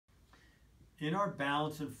In our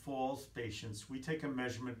balance and falls patients, we take a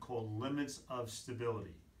measurement called limits of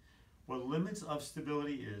stability. What limits of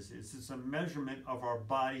stability is it's a measurement of our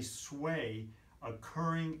body sway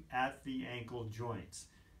occurring at the ankle joints.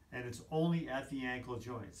 And it's only at the ankle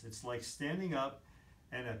joints. It's like standing up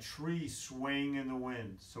and a tree swaying in the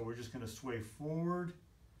wind. So we're just going to sway forward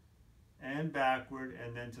and backward,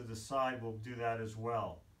 and then to the side we'll do that as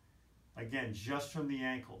well. Again, just from the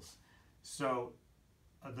ankles. So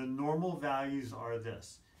the normal values are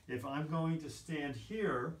this. If I'm going to stand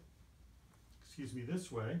here,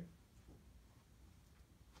 this way,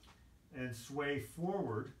 and sway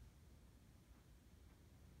forward,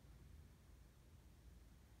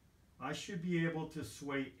 I should be able to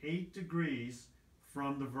sway 8 degrees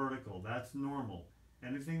from the vertical. That's normal.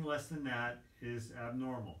 Anything less than that is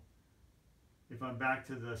abnormal. If I'm back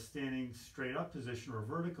to the standing straight up position or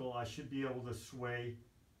vertical, I should be able to sway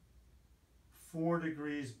 4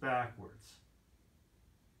 degrees backwards.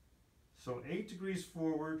 So 8 degrees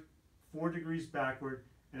forward, 4 degrees backward,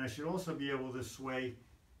 and I should also be able to sway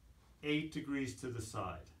 8 degrees to the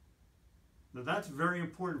side. Now that's very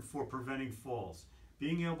important for preventing falls.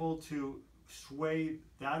 Being able to sway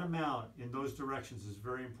that amount in those directions is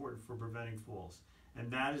very important for preventing falls. And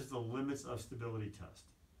that is the limits of stability test.